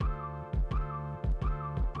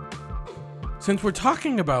Since we're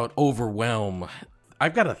talking about overwhelm,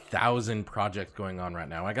 I've got 1,000 projects going on right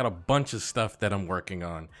now. I got a bunch of stuff that I'm working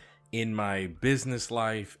on in my business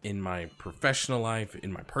life, in my professional life,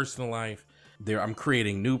 in my personal life. I'm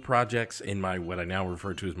creating new projects in my what I now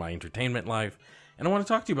refer to as my entertainment life. And I want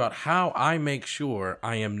to talk to you about how I make sure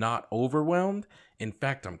I am not overwhelmed. In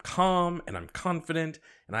fact, I'm calm and I'm confident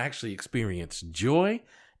and I actually experience joy.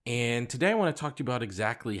 And today I want to talk to you about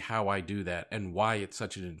exactly how I do that and why it's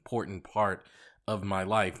such an important part of my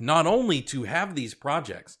life. Not only to have these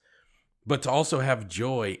projects, but to also have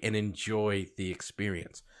joy and enjoy the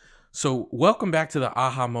experience. So welcome back to the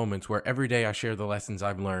Aha Moments, where every day I share the lessons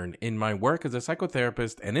I've learned in my work as a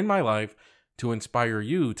psychotherapist and in my life to inspire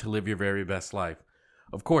you to live your very best life.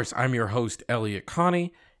 Of course, I'm your host, Elliot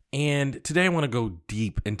Connie, and today I want to go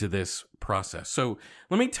deep into this process. So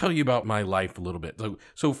let me tell you about my life a little bit.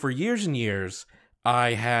 So for years and years,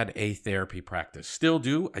 I had a therapy practice. Still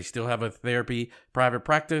do. I still have a therapy private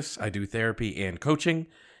practice. I do therapy and coaching.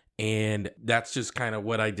 And that's just kind of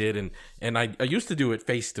what I did. And I used to do it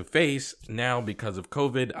face to face. Now, because of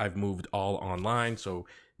COVID, I've moved all online. So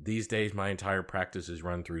these days, my entire practice is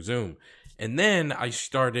run through Zoom. And then I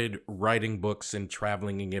started writing books and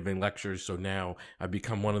traveling and giving lectures. So now I've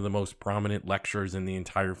become one of the most prominent lecturers in the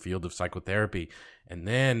entire field of psychotherapy. And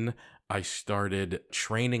then I started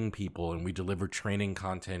training people, and we deliver training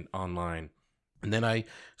content online. And then I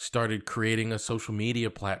started creating a social media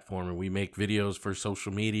platform, and we make videos for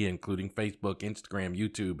social media, including Facebook, Instagram,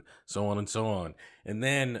 YouTube, so on and so on. And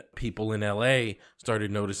then people in LA started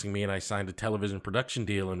noticing me, and I signed a television production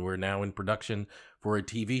deal, and we're now in production for a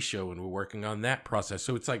TV show, and we're working on that process.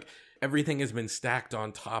 So it's like everything has been stacked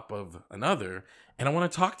on top of another. And I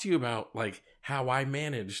want to talk to you about like how I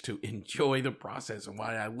manage to enjoy the process and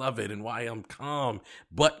why I love it and why I'm calm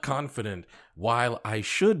but confident while I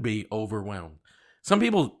should be overwhelmed. Some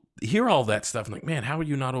people hear all that stuff and like, man, how are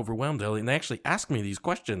you not overwhelmed, Ellie? And they actually ask me these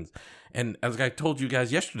questions. And as I told you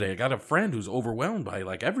guys yesterday, I got a friend who's overwhelmed by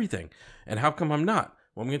like everything. And how come I'm not?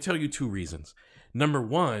 Well, I'm going to tell you two reasons. Number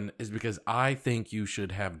one is because I think you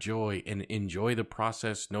should have joy and enjoy the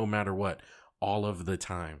process no matter what, all of the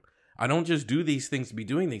time. I don't just do these things to be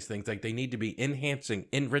doing these things. Like, they need to be enhancing,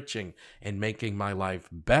 enriching, and making my life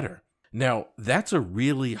better. Now, that's a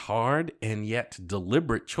really hard and yet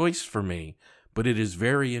deliberate choice for me. But it is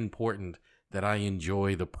very important that I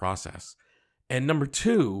enjoy the process. And number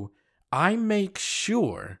two, I make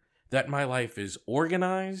sure that my life is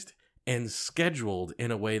organized and scheduled in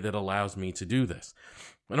a way that allows me to do this.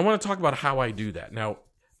 And I want to talk about how I do that. Now,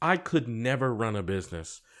 I could never run a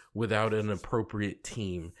business without an appropriate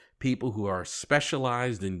team, people who are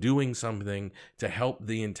specialized in doing something to help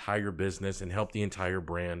the entire business and help the entire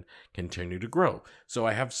brand continue to grow. So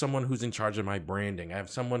I have someone who's in charge of my branding. I have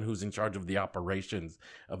someone who's in charge of the operations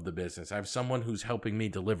of the business. I have someone who's helping me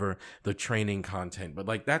deliver the training content.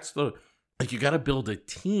 But you got to build a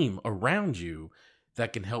team around you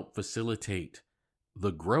that can help facilitate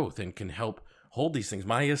the growth and can help hold these things.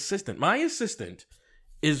 My assistant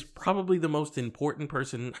is probably the most important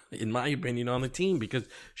person, in my opinion, on the team, because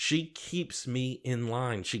she keeps me in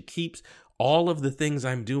line. She keeps all of the things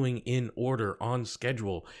I'm doing in order, on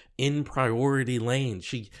schedule, in priority lanes.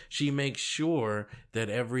 She makes sure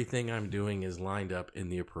that everything I'm doing is lined up in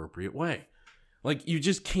the appropriate way. Like, you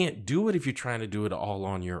just can't do it if you're trying to do it all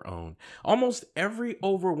on your own. Almost every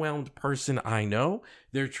overwhelmed person I know,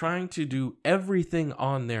 they're trying to do everything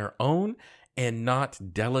on their own and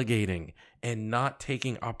not delegating and not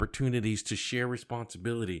taking opportunities to share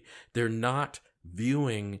responsibility. They're not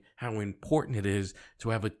viewing how important it is to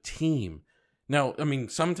have a team. Now, I mean,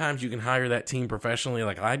 sometimes you can hire that team professionally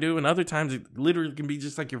like I do, and other times it literally can be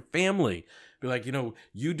just like your family. Be like,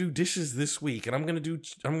 you do dishes this week, and I'm gonna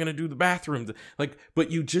do the bathrooms.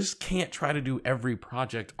 But you just can't try to do every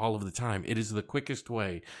project all of the time. It is the quickest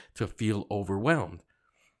way to feel overwhelmed.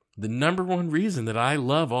 The number one reason that I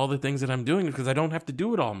love all the things that I'm doing is because I don't have to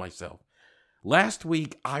do it all myself. Last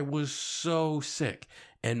week, I was so sick,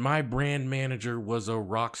 and my brand manager was a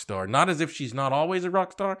rock star. Not as if she's not always a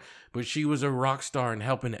rock star, but she was a rock star in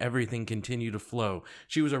helping everything continue to flow.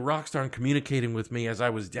 She was a rock star in communicating with me as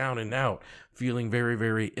I was down and out, feeling very,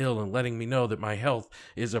 very ill, and letting me know that my health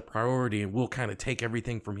is a priority and we'll kind of take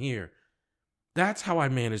everything from here. That's how I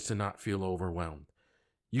managed to not feel overwhelmed.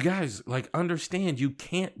 You guys, understand you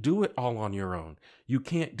can't do it all on your own. You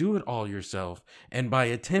can't do it all yourself. And by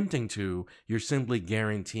attempting to, you're simply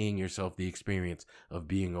guaranteeing yourself the experience of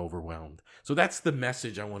being overwhelmed. So that's the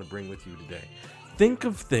message I want to bring with you today. Think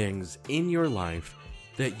of things in your life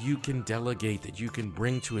that you can delegate, that you can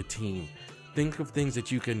bring to a team. Think of things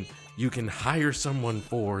that you can hire someone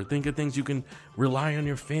for. Think of things you can rely on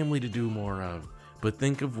your family to do more of. But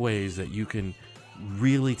think of ways that you can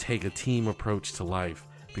really take a team approach to life,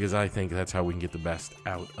 because I think that's how we can get the best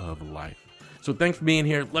out of life. So thanks for being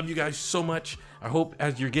here. Love you guys so much. I hope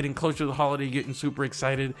as you're getting closer to the holiday, you're getting super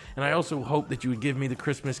excited. And I also hope that you would give me the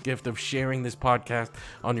Christmas gift of sharing this podcast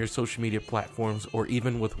on your social media platforms, or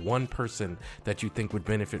even with one person that you think would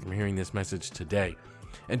benefit from hearing this message today.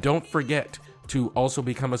 And don't forget to also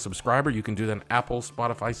become a subscriber. You can do that on Apple,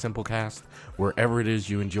 Spotify, Simplecast, wherever it is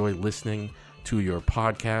you enjoy listening to your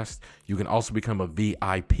podcast. You can also become a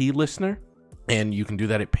VIP listener. And you can do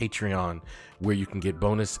that at Patreon, where you can get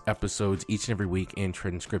bonus episodes each and every week and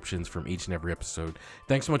transcriptions from each and every episode.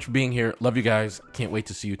 Thanks so much for being here. Love you guys. Can't wait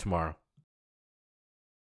to see you tomorrow.